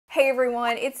Hey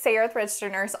everyone, it's Sarah with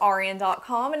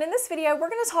RegisteredNurseRN.com, and in this video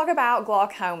we're going to talk about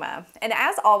glaucoma. And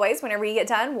as always, whenever you get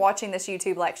done watching this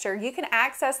YouTube lecture, you can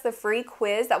access the free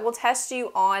quiz that will test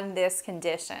you on this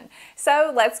condition.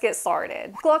 So let's get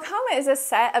started. Glaucoma is a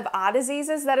set of eye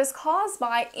diseases that is caused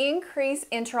by increased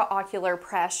intraocular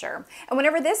pressure. And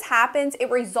whenever this happens, it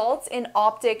results in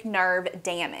optic nerve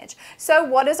damage. So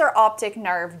what does our optic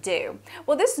nerve do?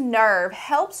 Well, this nerve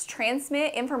helps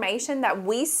transmit information that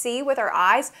we see with our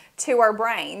eyes to our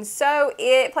brain. So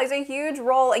it plays a huge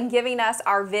role in giving us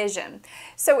our vision.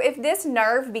 So if this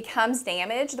nerve becomes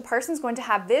damaged, the person's going to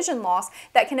have vision loss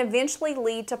that can eventually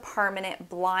lead to permanent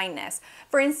blindness.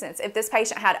 For instance, if this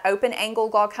patient had open angle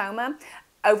glaucoma,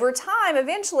 over time,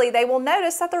 eventually, they will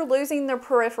notice that they're losing their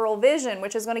peripheral vision,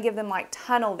 which is going to give them like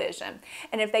tunnel vision.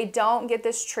 And if they don't get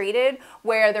this treated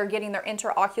where they're getting their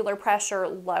intraocular pressure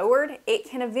lowered, it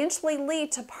can eventually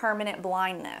lead to permanent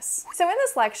blindness. So in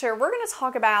this lecture, we're going to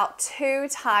talk about two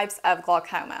types of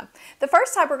glaucoma. The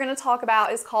first type we're going to talk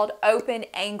about is called open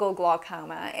angle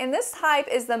glaucoma. And this type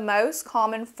is the most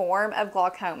common form of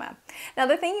glaucoma. Now,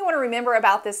 the thing you want to remember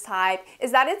about this type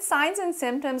is that its signs and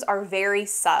symptoms are very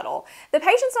subtle.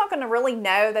 The patient's not going to really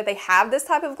know that they have this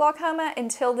type of glaucoma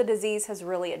until the disease has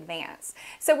really advanced.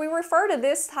 So we refer to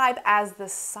this type as the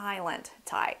silent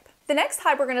type. The next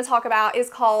type we're going to talk about is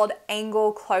called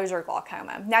angle closure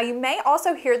glaucoma. Now, you may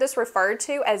also hear this referred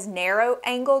to as narrow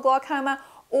angle glaucoma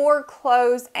or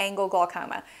closed angle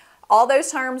glaucoma. All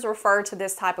those terms refer to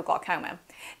this type of glaucoma.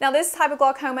 Now, this type of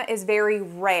glaucoma is very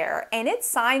rare, and its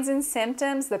signs and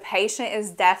symptoms, the patient is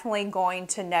definitely going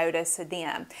to notice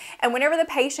them. And whenever the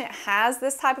patient has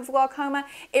this type of glaucoma,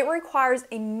 it requires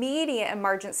immediate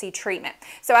emergency treatment.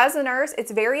 So as a nurse,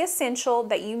 it's very essential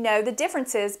that you know the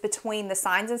differences between the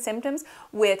signs and symptoms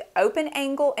with open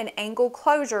angle and angle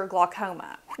closure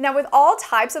glaucoma. Now, with all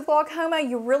types of glaucoma,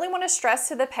 you really want to stress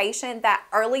to the patient that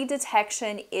early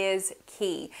detection is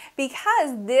key,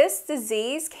 because this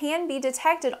disease can be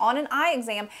detected on an eye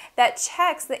exam that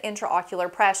checks the intraocular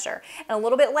pressure. And a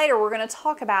little bit later, we're going to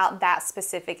talk about that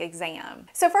specific exam.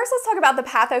 So first, let's talk about the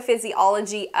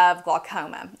pathophysiology of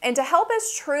glaucoma. And to help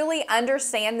us truly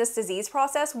understand this disease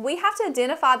process, we have to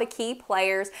identify the key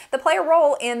players that play a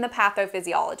role in the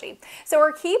pathophysiology. So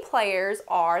our key players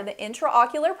are the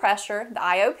intraocular pressure, the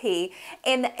IOP,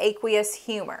 and the aqueous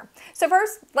humor. So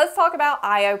first, let's talk about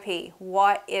IOP.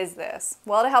 What is this?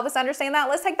 Well, to help us understand that,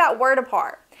 let's take that word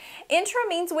apart. Intra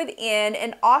means within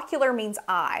and ocular means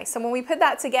eye. So when we put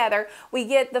that together, we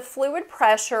get the fluid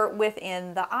pressure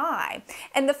within the eye.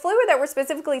 And the fluid that we're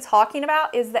specifically talking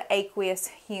about is the aqueous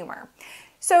humor.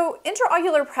 So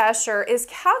intraocular pressure is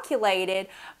calculated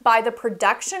by the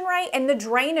production rate and the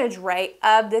drainage rate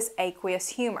of this aqueous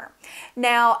humor.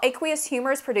 Now, aqueous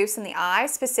humor is produced in the eye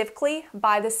specifically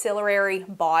by the ciliary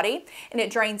body, and it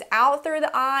drains out through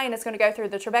the eye, and it's going to go through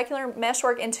the trabecular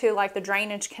meshwork into like the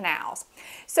drainage canals.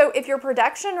 So if your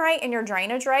production rate and your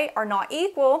drainage rate are not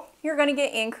equal, you're going to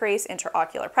get increased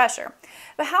intraocular pressure.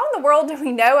 But how in the world do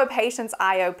we know a patient's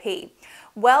IOP?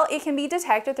 Well, it can be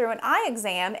detected through an eye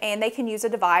exam, and they can use a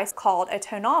device called a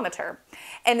tonometer.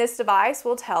 And this device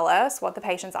will tell us what the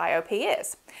patient's IOP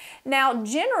is. Now,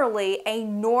 generally, a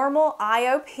normal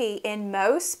IOP in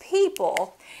most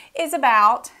people is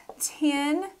about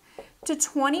 10 to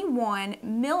 21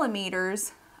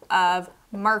 millimeters of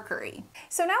mercury.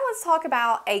 So now let's talk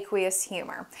about aqueous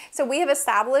humor. So we have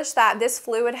established that this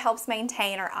fluid helps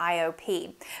maintain our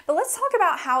IOP, but let's talk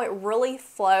about how it really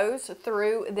flows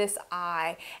through this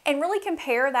eye and really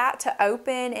compare that to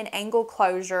open and angle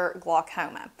closure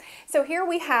glaucoma. So here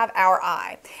we have our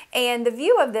eye, and the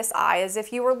view of this eye is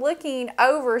if you were looking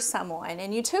over someone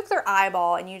and you took their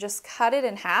eyeball and you just cut it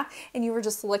in half and you were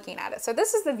just looking at it. So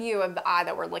this is the view of the eye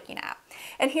that we're looking at.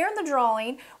 And here in the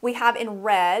drawing, we have in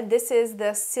red, this is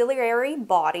the ciliary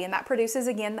body, and that produces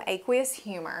again the aqueous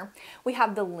humor. We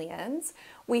have the lens.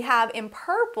 We have in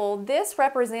purple, this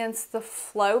represents the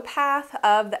flow path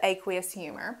of the aqueous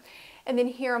humor. And then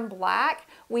here in black,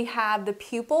 we have the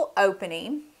pupil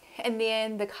opening. And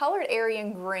then the colored area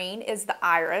in green is the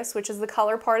iris, which is the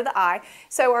color part of the eye.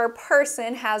 So our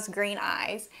person has green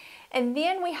eyes. And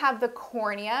then we have the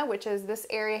cornea, which is this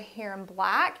area here in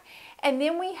black. And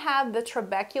then we have the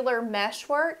trabecular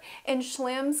meshwork and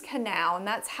Schlimm's canal, and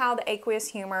that's how the aqueous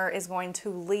humor is going to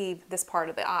leave this part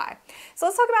of the eye. So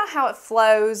let's talk about how it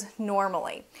flows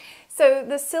normally. So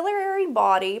the ciliary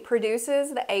body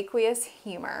produces the aqueous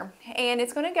humor, and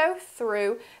it's going to go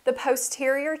through the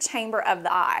posterior chamber of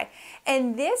the eye.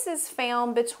 And this is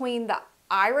found between the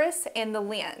iris and the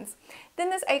lens. Then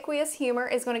this aqueous humor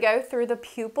is going to go through the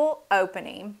pupil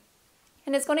opening,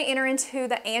 and it's going to enter into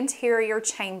the anterior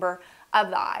chamber of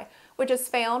the eye, which is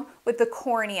found with the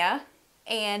cornea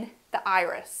and the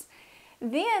iris.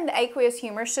 Then the aqueous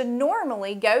humor should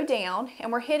normally go down,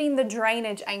 and we're hitting the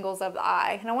drainage angles of the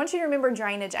eye. And I want you to remember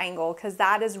drainage angle, because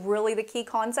that is really the key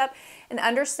concept in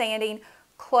understanding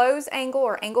closed angle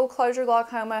or angle closure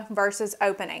glaucoma versus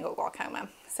open angle glaucoma.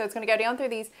 So it's going to go down through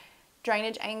these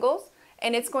drainage angles,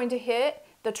 and it's going to hit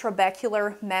the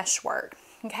trabecular meshwork.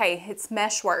 Okay, it's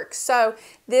meshwork. So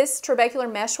this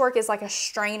trabecular meshwork is like a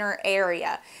strainer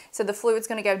area. So the fluid's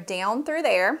going to go down through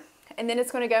there, and then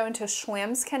it's going to go into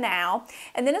Schlimm's canal,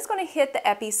 and then it's going to hit the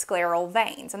episcleral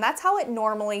veins, and that's how it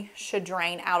normally should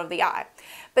drain out of the eye.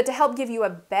 But to help give you a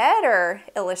better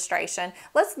illustration,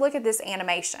 let's look at this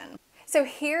animation. So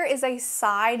here is a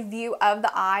side view of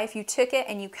the eye if you took it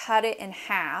and you cut it in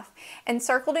half. And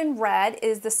circled in red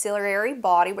is the ciliary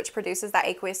body, which produces that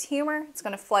aqueous humor. It's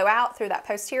going to flow out through that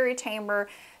posterior chamber,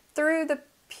 through the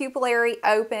pupillary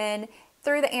open,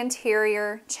 through the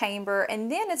anterior chamber, and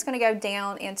then it's going to go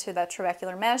down into the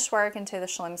trabecular meshwork, into the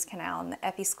Schlimm's canal and the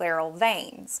episcleral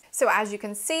veins. So as you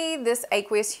can see, this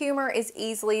aqueous humor is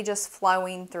easily just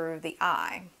flowing through the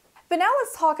eye. But now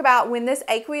let's talk about when this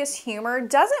aqueous humor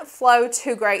doesn't flow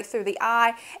too great through the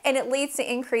eye, and it leads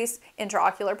to increased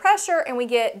intraocular pressure, and we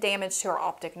get damage to our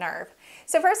optic nerve.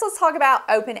 So first let's talk about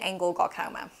open angle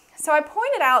glaucoma. So I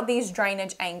pointed out these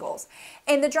drainage angles,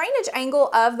 and the drainage angle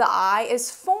of the eye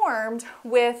is formed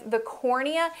with the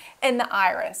cornea and the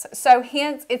iris. So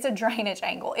hence it's a drainage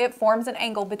angle. It forms an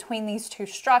angle between these two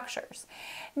structures.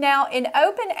 Now in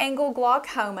open angle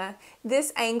glaucoma,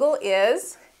 this angle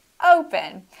is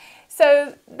open.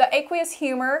 So the aqueous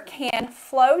humor can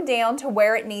flow down to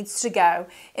where it needs to go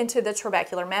into the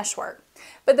trabecular meshwork.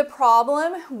 But the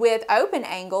problem with open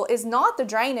angle is not the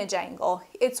drainage angle,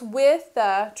 it's with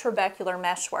the trabecular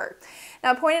meshwork.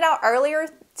 Now I pointed out earlier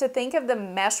to think of the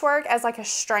meshwork as like a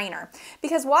strainer,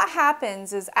 because what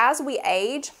happens is as we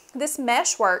age, this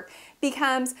meshwork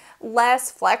becomes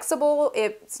less flexible,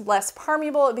 it's less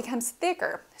permeable, it becomes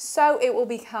thicker, so it will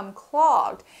become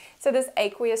clogged. So this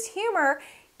aqueous humor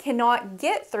cannot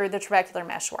get through the trabecular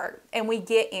meshwork, and we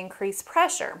get increased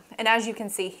pressure. And as you can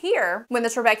see here, when the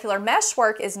trabecular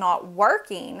meshwork is not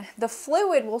working, the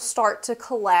fluid will start to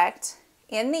collect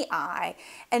in the eye,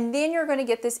 and then you're going to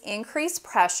get this increased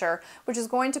pressure, which is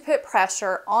going to put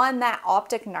pressure on that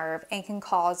optic nerve and can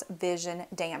cause vision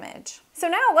damage. So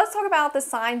now let's talk about the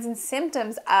signs and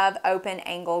symptoms of open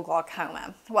angle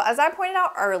glaucoma. Well, as I pointed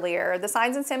out earlier, the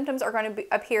signs and symptoms are going to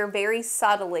appear very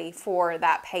subtly for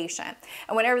that patient.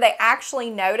 And whenever they actually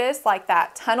notice like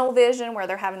that tunnel vision where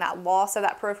they're having that loss of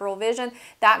that peripheral vision,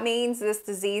 that means this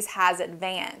disease has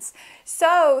advanced.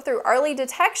 So through early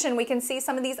detection, we can see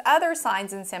some of these other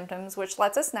signs and symptoms, which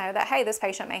lets us know that, hey, this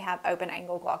patient may have open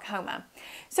angle glaucoma.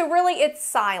 So really it's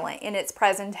silent in its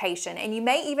presentation, and you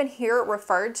may even hear it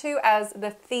referred to as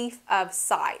the thief of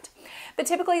sight. But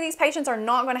typically these patients are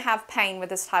not going to have pain with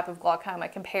this type of glaucoma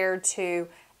compared to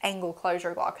angle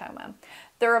closure glaucoma.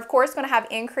 They're of course going to have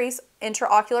increased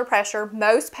intraocular pressure.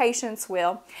 Most patients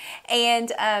will, and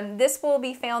this will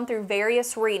be found through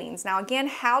various readings. Now again,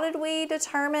 how did we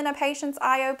determine a patient's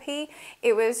IOP?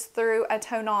 It was through a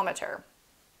tonometer.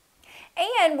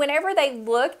 And whenever they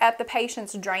look at the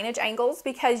patient's drainage angles,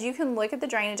 because you can look at the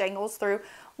drainage angles through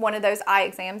one of those eye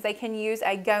exams, they can use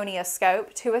a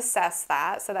gonioscope to assess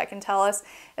that. So that can tell us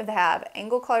if they have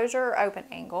angle closure or open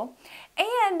angle.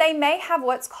 And they may have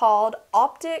what's called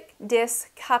optic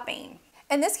disc cupping.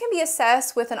 And this can be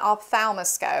assessed with an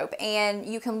ophthalmoscope, and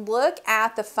you can look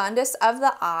at the fundus of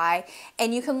the eye,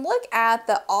 and you can look at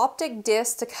the optic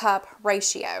disc to cup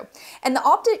ratio. And the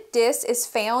optic disc is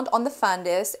found on the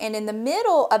fundus, and in the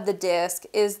middle of the disc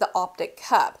is the optic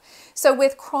cup. So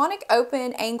with chronic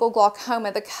open angle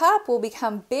glaucoma, the cup will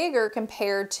become bigger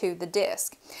compared to the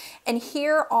disc. And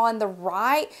here on the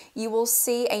right, you will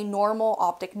see a normal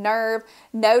optic nerve.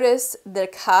 Notice the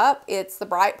cup, it's the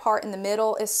bright part in the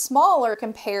middle, is smaller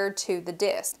compared to the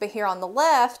disc. But here on the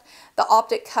left, the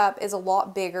optic cup is a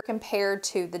lot bigger compared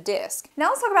to the disc. Now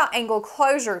let's talk about angle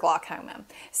closure glaucoma.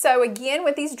 So again,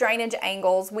 with these drainage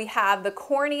angles, we have the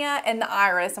cornea and the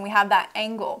iris, and we have that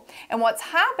angle. And what's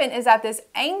happened is that this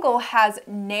angle has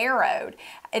narrowed.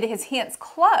 It has hence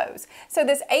closed. So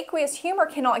this aqueous humor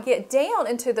cannot get down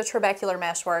into the trabecular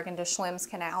meshwork, into Schlimm's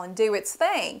canal, and do its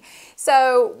thing.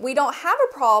 So we don't have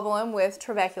a problem with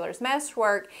trabecular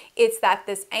meshwork. It's that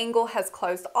this angle has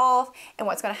closed off, and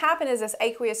what's going to happen is this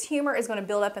aqueous humor is going to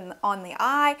build up on the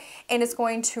eye, and it's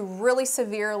going to really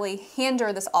severely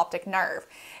hinder this optic nerve.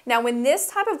 Now when this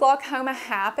type of glaucoma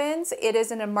happens, it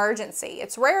is an emergency.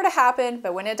 It's rare to happen,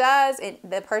 but when it does,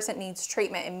 the person needs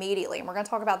treatment immediately, and we're going to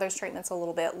talk about those treatments a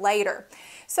little bit later.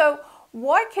 So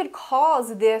What could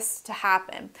cause this to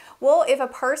happen? Well, if a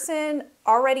person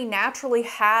already naturally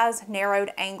has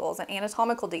narrowed angles, an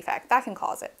anatomical defect, that can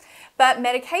cause it. But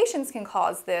medications can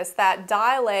cause this that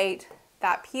dilate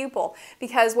that pupil,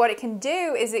 because what it can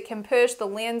do is it can push the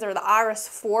lens or the iris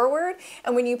forward,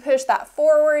 and when you push that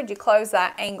forward, you close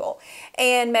that angle.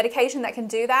 And medication that can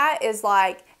do that is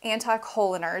like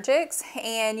anti-cholinergics,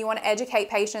 and you want to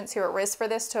educate patients who are at risk for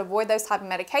this to avoid those type of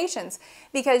medications,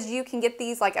 because you can get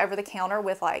these like over the counter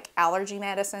with like allergy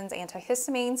medicines,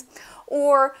 antihistamines,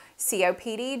 or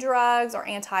COPD drugs or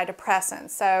antidepressants.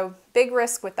 So big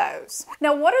risk with those.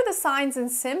 Now, what are the signs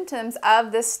and symptoms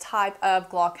of this type of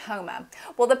glaucoma?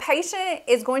 Well, the patient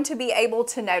is going to be able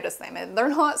to notice them, and they're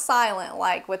not silent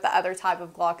like with the other type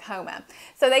of glaucoma.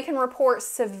 So they can report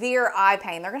severe eye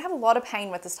pain. They're going to have a lot of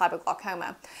pain with this type of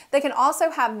glaucoma. They can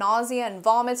also have nausea and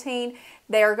vomiting.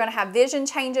 They're going to have vision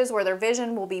changes where their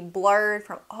vision will be blurred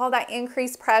from all that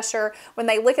increased pressure. When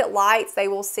they look at lights, they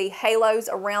will see halos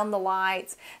around the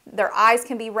lights. Their eyes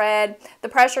can be red. The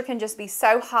pressure can just be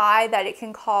so high that it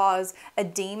can cause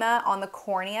edema on the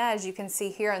cornea, as you can see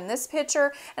here in this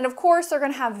picture. And of course, they're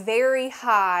going to have very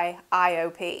high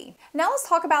IOP. Now let's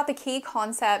talk about the key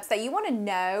concepts that you want to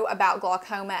know about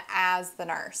glaucoma as the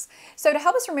nurse. So to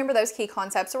help us remember those key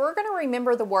concepts, we're going to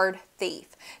remember the word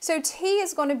thief. So T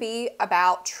is going to be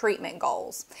about treatment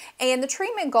goals. And the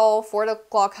treatment goal for the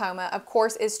glaucoma, of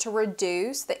course, is to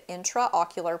reduce the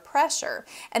intraocular pressure.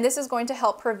 And this is going to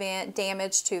help prevent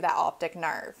damage to that optic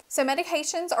nerve. So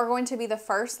medications are going to be the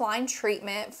first line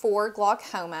treatment for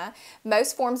glaucoma.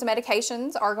 Most forms of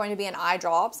medications are going to be in eye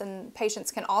drops, and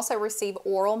patients can also receive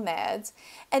oral meds.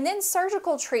 And then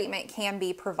surgical treatment can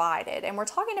be provided. And we're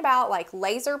talking about like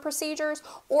laser procedures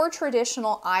or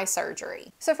traditional eye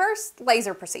surgery. So first,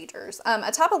 laser procedures.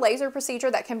 A type of laser procedure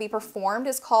that can be performed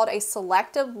is called a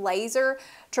selective laser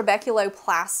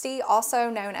trabeculoplasty, also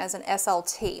known as an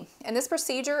SLT. And this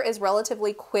procedure is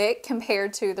relatively quick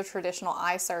compared to the traditional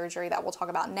eye surgery that we'll talk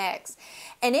about next.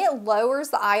 And it lowers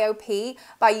the IOP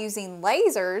by using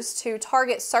lasers to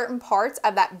target certain parts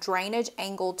of that drainage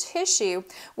angle tissue,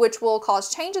 which will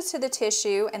cause changes to the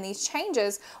tissue, and these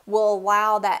changes will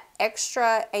allow that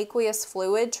extra aqueous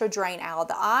fluid to drain out of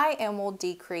the eye and will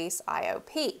decrease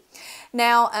IOP.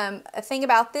 Now, a thing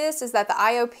about this is that the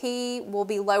IOP will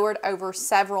be lowered over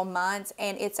several months,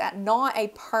 and it's not a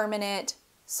permanent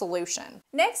solution.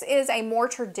 Next is a more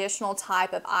traditional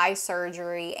type of eye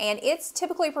surgery, and it's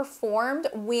typically performed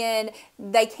when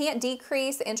they can't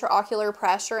decrease the intraocular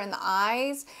pressure in the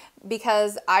eyes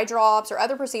because eye drops or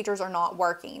other procedures are not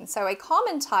working. So a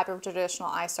common type of traditional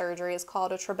eye surgery is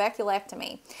called a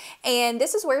trabeculectomy. And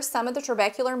this is where some of the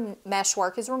trabecular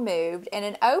meshwork is removed and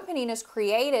an opening is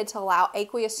created to allow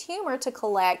aqueous humor to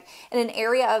collect in an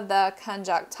area of the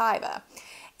conjunctiva.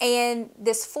 And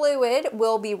this fluid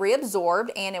will be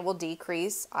reabsorbed and it will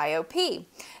decrease IOP.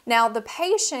 Now the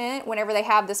patient, whenever they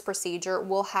have this procedure,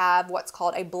 will have what's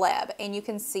called a bleb, and you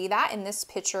can see that in this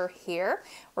picture here.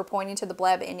 We're pointing to the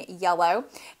bleb in yellow,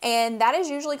 and that is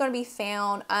usually going to be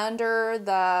found under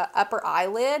the upper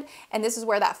eyelid, and this is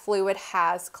where that fluid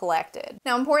has collected.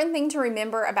 Now, important thing to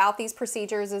remember about these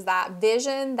procedures is that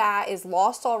vision that is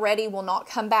lost already will not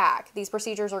come back. These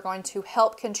procedures are going to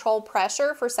help control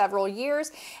pressure for several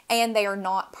years, and they are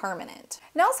not permanent.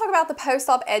 Now let's talk about the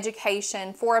post-op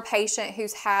education for a patient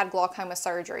who's had glaucoma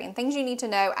surgery and things you need to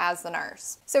know as the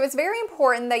nurse. So it's very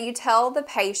important that you tell the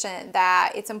patient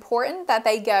that it's important that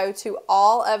they go to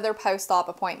all of their post-op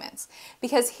appointments,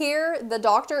 because here the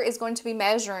doctor is going to be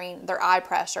measuring their eye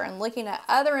pressure and looking at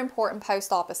other important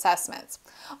post-op assessments.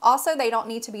 Also, they don't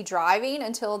need to be driving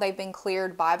until they've been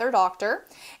cleared by their doctor,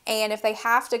 and if they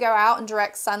have to go out in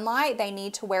direct sunlight, they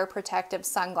need to wear protective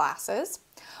sunglasses.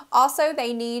 Also,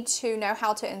 they need to know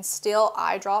how to instill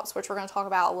eye drops, which we're going to talk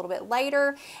about a little bit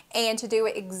later, and to do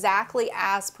it exactly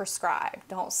as prescribed.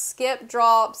 Don't skip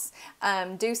drops,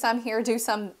 do some here, do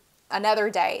some another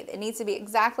day. It needs to be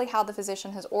exactly how the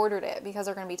physician has ordered it, because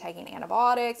they're going to be taking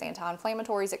antibiotics,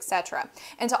 anti-inflammatories, etc.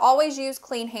 And to always use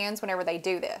clean hands whenever they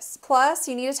do this. Plus,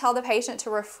 you need to tell the patient to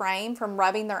refrain from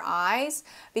rubbing their eyes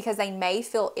because they may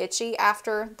feel itchy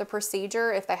after the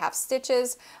procedure if they have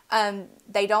stitches.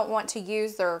 They don't want to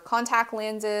use their contact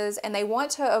lenses, and they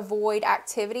want to avoid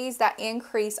activities that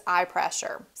increase eye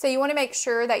pressure. So you want to make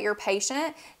sure that your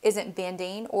patient isn't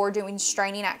bending or doing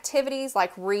straining activities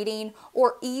like reading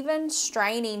or even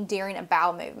straining during a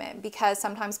bowel movement, because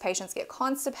sometimes patients get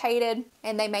constipated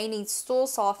and they may need stool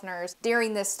softeners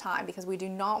during this time, because we do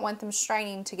not want them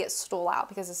straining to get stool out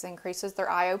because this increases their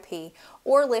IOP,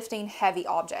 or lifting heavy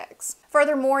objects.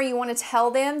 Furthermore, you want to tell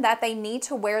them that they need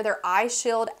to wear their eye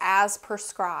shield as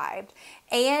prescribed.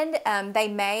 And they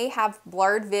may have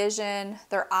blurred vision,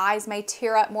 their eyes may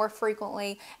tear up more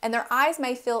frequently, and their eyes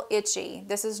may feel itchy.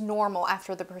 This is normal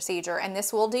after the procedure, and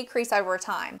this will decrease over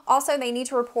time. Also, they need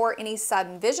to report any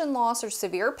sudden vision loss or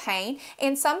severe pain,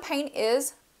 and some pain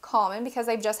is common because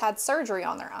they've just had surgery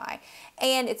on their eye.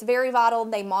 And it's very vital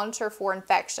they monitor for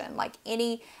infection, like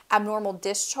any abnormal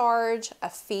discharge, a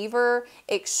fever,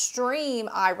 extreme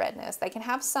eye redness. They can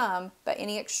have some, but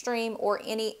any extreme or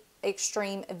any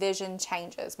extreme vision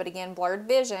changes. But again, blurred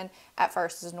vision at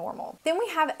first is normal. Then we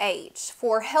have H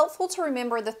for helpful to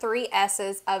remember the 3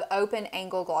 S's of open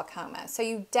angle glaucoma. So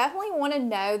you definitely want to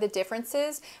know the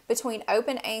differences between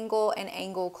open angle and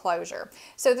angle closure.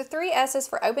 So the 3 S's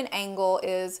for open angle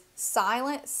is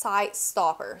silent, sight,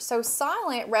 stopper. So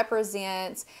silent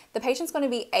represents the patient's going to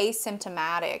be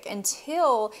asymptomatic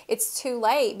until it's too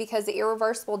late because the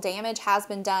irreversible damage has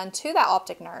been done to that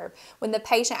optic nerve when the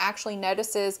patient actually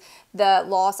notices the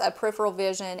loss of peripheral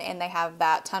vision and they have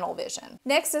that tunnel vision.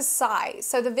 Next is sight.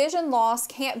 So the vision loss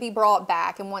can't be brought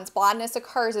back, and once blindness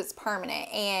occurs, it's permanent.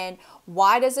 And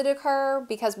why does it occur?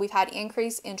 Because we've had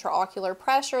increased intraocular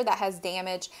pressure that has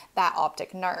damaged that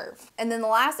optic nerve. And then the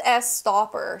last S,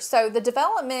 stopper. So the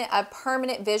development of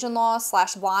permanent vision loss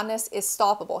 / blindness is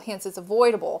stoppable, hence it's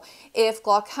avoidable if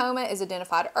glaucoma is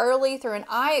identified early through an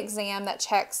eye exam that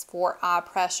checks for eye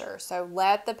pressure. So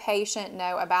let the patient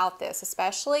know about this,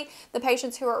 especially the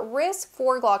patients who are at risk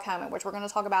for glaucoma, which we're going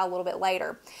to talk about a little bit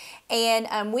later.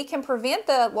 And we can prevent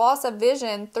the loss of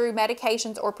vision through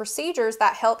medications or procedures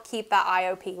that help keep that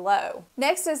IOP low.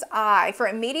 Next is I for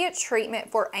immediate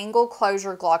treatment for angle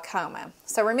closure glaucoma.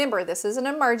 So remember, this is an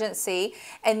emergency,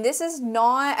 and this is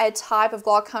not a type of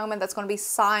glaucoma that's going to be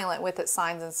silent with its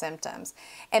signs and symptoms.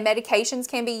 And medications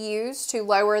can be used to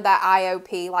lower that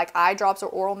IOP, like eye drops or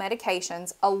oral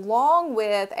medications, along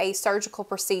with a surgical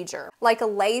procedure, like a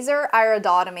laser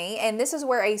iridotomy. And this is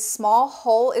where a small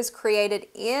hole is created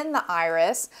in the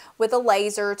iris with a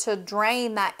laser to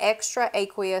drain that extra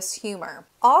aqueous humor.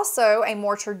 Also, a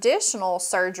more traditional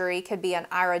surgery could be an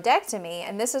iridectomy,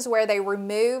 and this is where they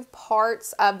remove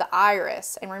parts of the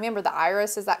iris. And remember, the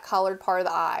iris is that colored part of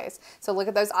the eyes. So look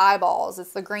at those eyeballs,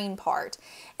 it's the green part.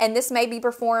 And this may be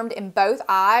performed in both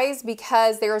eyes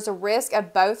because there's a risk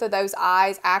of both of those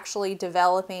eyes actually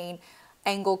developing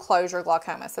angle closure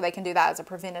glaucoma. So they can do that as a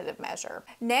preventative measure.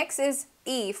 Next is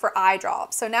E for eye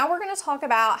drops. So now we're going to talk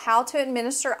about how to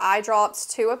administer eye drops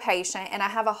to a patient, and I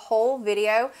have a whole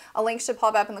video, a link should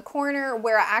pop up in the corner,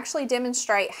 where I actually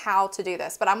demonstrate how to do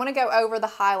this, but I'm going to go over the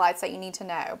highlights that you need to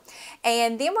know.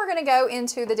 And then we're going to go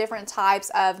into the different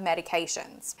types of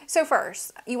medications. So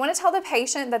first, you want to tell the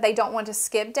patient that they don't want to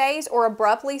skip days or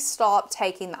abruptly stop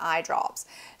taking the eye drops.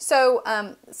 So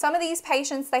some of these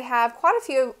patients, they have quite a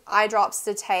few eye drops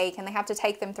to take, and they have to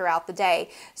take them throughout the day.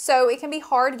 So it can be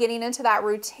hard getting into that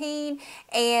routine,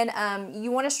 and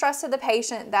you want to stress to the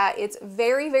patient that it's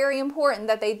very, very important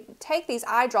that they take these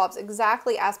eye drops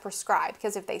exactly as prescribed,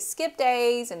 because if they skip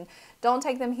days and don't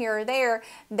take them here or there,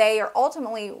 they are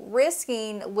ultimately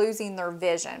risking losing their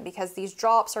vision, because these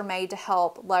drops are made to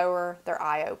help lower their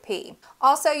IOP.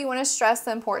 Also, you want to stress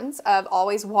the importance of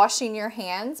always washing your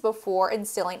hands before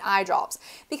instilling eye drops,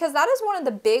 because that is one of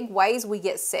the big ways we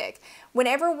get sick.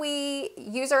 Whenever we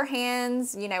use our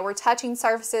hands, you know, we're touching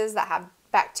surfaces that have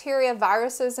bacteria,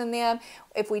 viruses in them.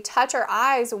 If we touch our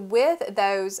eyes with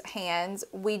those hands,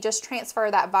 we just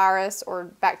transfer that virus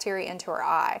or bacteria into our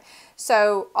eye.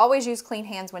 So always use clean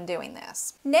hands when doing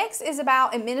this. Next is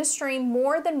about administering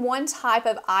more than one type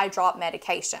of eye drop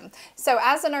medication. So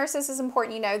as a nurse, this is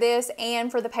important you know this,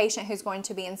 and for the patient who's going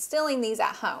to be instilling these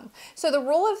at home. So the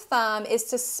rule of thumb is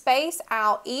to space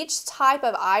out each type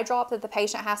of eye drop that the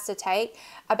patient has to take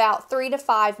about 3 to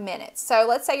 5 minutes. So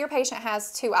let's say your patient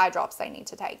has 2 eye drops they need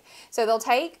to take. So they'll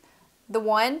take the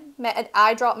one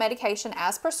eye drop medication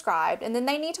as prescribed, and then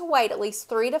they need to wait at least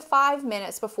 3 to 5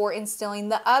 minutes before instilling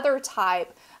the other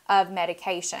type of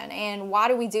medication. And why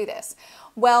do we do this?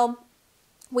 Well,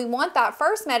 we want that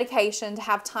first medication to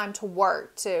have time to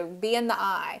work, to be in the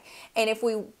eye. And if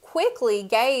we quickly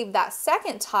gave that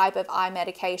second type of eye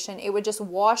medication, it would just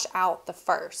wash out the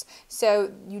first.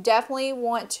 So you definitely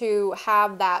want to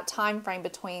have that time frame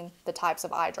between the types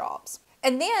of eye drops.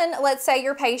 And then let's say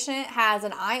your patient has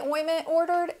an eye ointment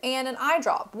ordered and an eye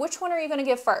drop. Which one are you going to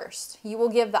give first? You will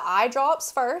give the eye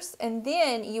drops first, and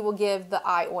then you will give the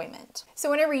eye ointment. So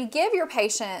whenever you give your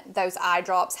patient those eye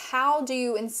drops, how do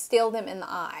you instill them in the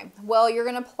eye? Well, you're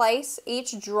going to place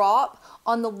each drop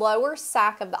on the lower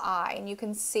sac of the eye, and you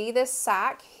can see this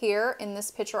sac here in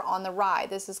this picture on the right.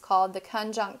 This is called the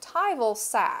conjunctival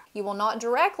sac. You will not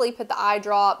directly put the eye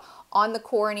drop on the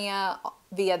cornea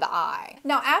via the eye.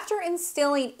 Now, after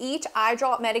instilling each eye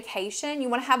drop medication, you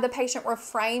want to have the patient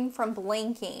refrain from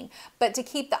blinking, but to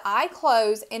keep the eye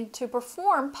closed and to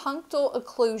perform punctal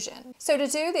occlusion. So to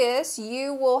do this,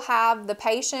 you will have the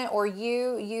patient or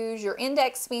you use your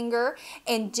index finger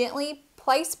and gently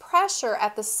place pressure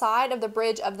at the side of the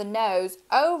bridge of the nose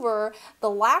over the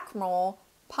lacrimal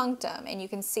punctum, and you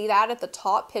can see that at the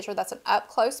top picture. That's an up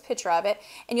close picture of it,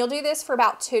 and you'll do this for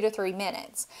about 2 to 3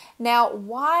 minutes. Now,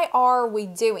 why are we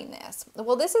doing this?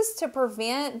 Well, this is to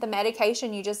prevent the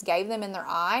medication you just gave them in their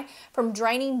eye from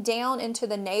draining down into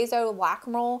the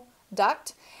nasolacrimal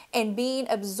duct and being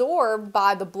absorbed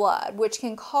by the blood, which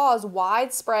can cause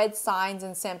widespread signs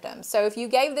and symptoms. So if you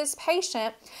gave this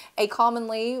patient a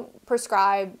commonly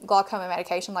prescribed glaucoma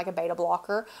medication like a beta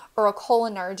blocker or a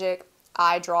cholinergic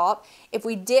eye drop, if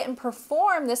we didn't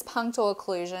perform this punctal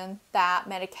occlusion, that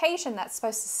medication that's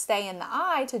supposed to stay in the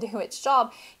eye to do its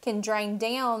job can drain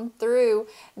down through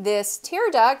this tear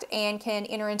duct and can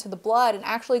enter into the blood and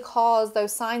actually cause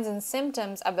those signs and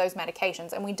symptoms of those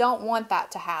medications, and we don't want that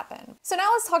to happen. So now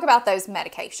let's talk about those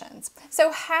medications.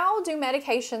 So how do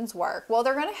medications work? Well,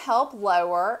 they're going to help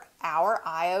lower our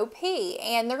IOP,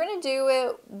 and they're going to do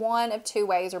it one of 2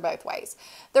 ways or both ways.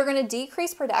 They're going to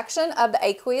decrease production of the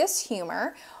aqueous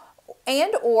humor,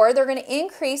 and or they're going to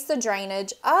increase the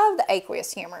drainage of the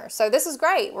aqueous humor. So this is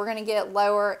great. We're going to get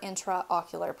lower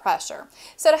intraocular pressure.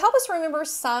 So to help us remember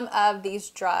some of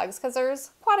these drugs, because there's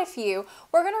quite a few,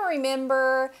 we're going to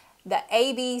remember the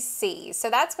ABCs.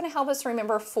 So that's going to help us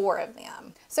remember 4 of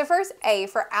them. So first, A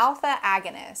for alpha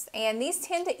agonists, and these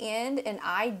tend to end in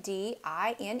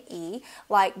IDINE,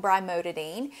 like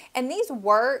brimonidine, and these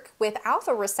work with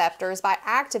alpha receptors by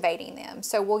activating them.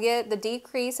 So we'll get the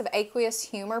decrease of aqueous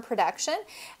humor production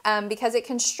because it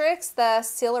constricts the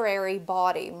ciliary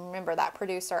body. Remember that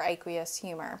produces our aqueous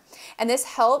humor. And this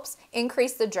helps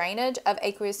increase the drainage of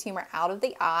aqueous humor out of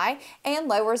the eye and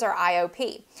lowers our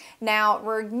IOP. Now,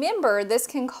 remember, this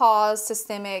can cause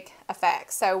systemic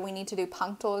effects, so we need to do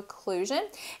punctal occlusion.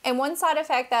 And one side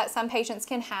effect that some patients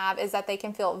can have is that they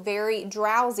can feel very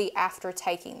drowsy after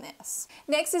taking this.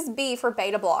 Next is B for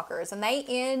beta blockers, and they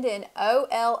end in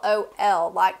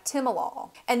OLOL, like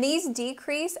timolol. And these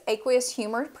decrease aqueous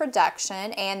humor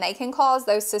production, and they can cause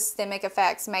those systemic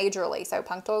effects majorly. So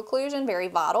punctal occlusion, very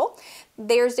vital.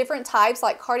 There's different types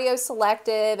like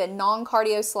cardioselective and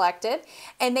non-cardioselective,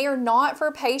 and they are not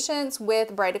for patients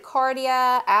with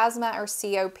bradycardia, asthma, or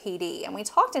COPD. And we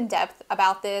talked in depth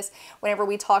about this whenever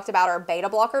we talked about our beta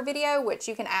blocker video, which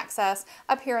you can access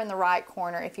up here in the right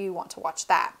corner if you want to watch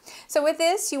that. So with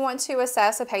this, you want to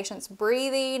assess a patient's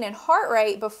breathing and heart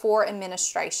rate before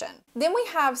administration. Then we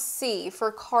have C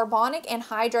for carbonic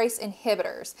anhydrase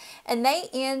inhibitors, and they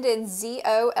end in ZOLAMIDE,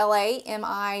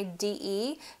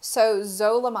 so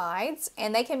zolamides,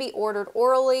 and they can be ordered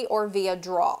orally or via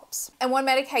drops. And one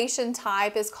medication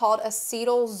type is called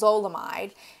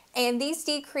acetylzolamide, and these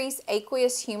decrease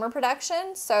aqueous humor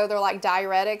production, so they're like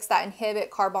diuretics that inhibit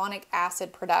carbonic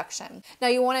acid production. Now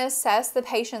you want to assess the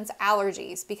patient's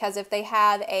allergies, because if they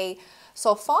have a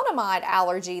sulfonamide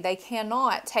allergy, they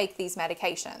cannot take these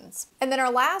medications. And then our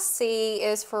last C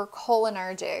is for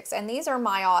cholinergics, and these are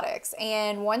miotics,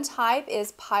 and one type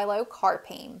is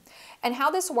pilocarpine. And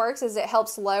how this works is it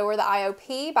helps lower the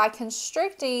IOP by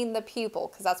constricting the pupil,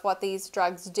 because that's what these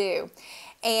drugs do.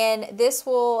 And this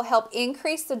will help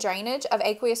increase the drainage of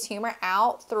aqueous humor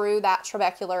out through that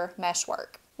trabecular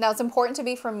meshwork. Now, it's important to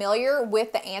be familiar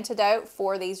with the antidote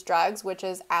for these drugs, which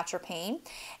is atropine.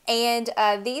 And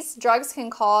these drugs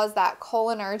can cause that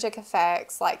cholinergic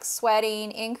effects like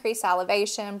sweating, increased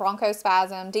salivation,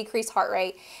 bronchospasm, decreased heart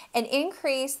rate, and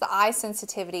increase the eye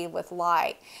sensitivity with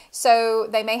light. So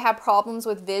they may have problems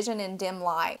with vision in dim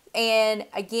light. And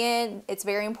again, it's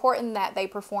very important that they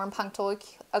perform punctal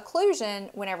occlusion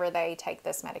whenever they take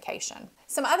this medication.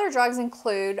 Some other drugs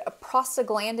include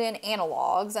prostaglandin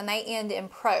analogs, and they end in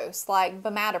prost, like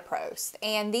bimatoprost,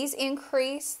 and these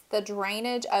increase the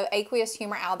drainage of aqueous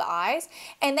humor out of the eyes,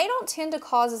 and they don't tend to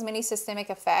cause as many systemic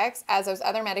effects as those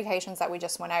other medications that we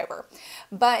just went over.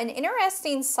 But an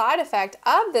interesting side effect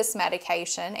of this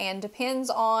medication, and depends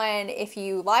on if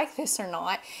you like this or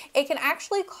not, it can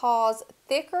actually cause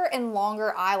thicker and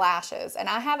longer eyelashes, and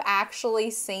I have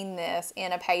actually seen this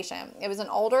in a patient. It was an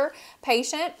older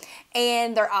patient,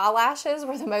 and their eyelashes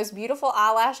were the most beautiful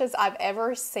eyelashes I've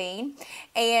ever seen,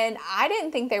 and I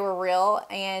didn't think they were real,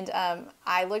 and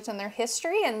I looked in their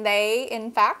history, and they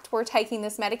in fact were taking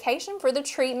this medication for the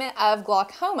treatment of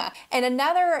glaucoma. And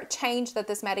another change that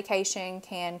this medication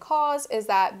can cause is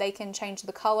that they can change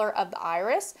the color of the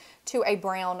iris to a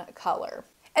brown color.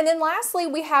 And then lastly,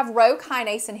 we have Rho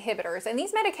kinase inhibitors, and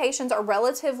these medications are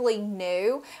relatively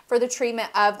new for the treatment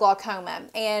of glaucoma.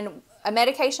 And a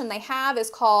medication they have is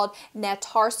called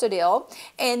netarsodil,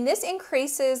 and this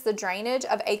increases the drainage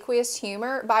of aqueous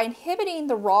humor by inhibiting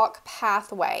the ROCK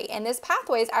pathway, and this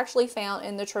pathway is actually found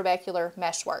in the trabecular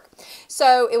meshwork.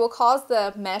 So it will cause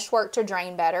the meshwork to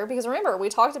drain better, because remember, we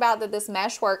talked about that this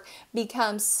meshwork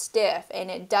becomes stiff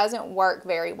and it doesn't work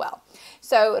very well.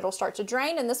 So it'll start to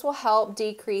drain, and this will help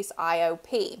decrease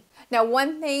IOP. Now,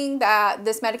 one thing that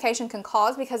this medication can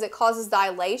cause, because it causes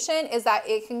dilation, is that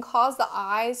it can cause the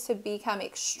eyes to become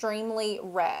extremely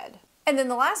red. And then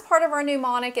the last part of our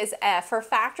mnemonic is F, for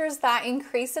factors that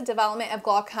increase the development of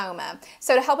glaucoma.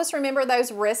 So to help us remember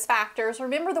those risk factors,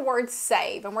 remember the word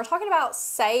save, and we're talking about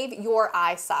save your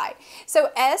eyesight. So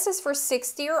S is for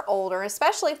 60 or older,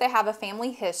 especially if they have a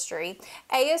family history.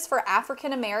 A is for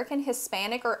African American,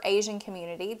 Hispanic, or Asian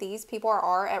community. These people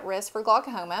are at risk for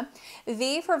glaucoma.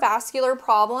 V for vascular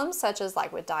problems, such as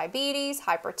like with diabetes,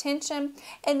 hypertension.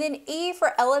 And then E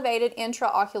for elevated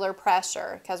intraocular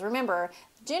pressure, because remember,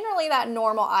 generally that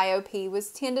normal IOP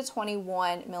was 10 to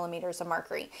 21 millimeters of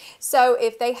mercury. So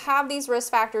if they have these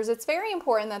risk factors, it's very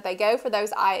important that they go for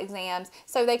those eye exams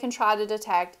so they can try to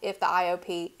detect if the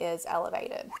IOP is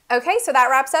elevated. Okay, so that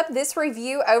wraps up this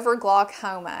review over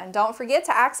glaucoma. And don't forget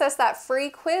to access that free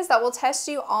quiz that will test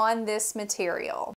you on this material.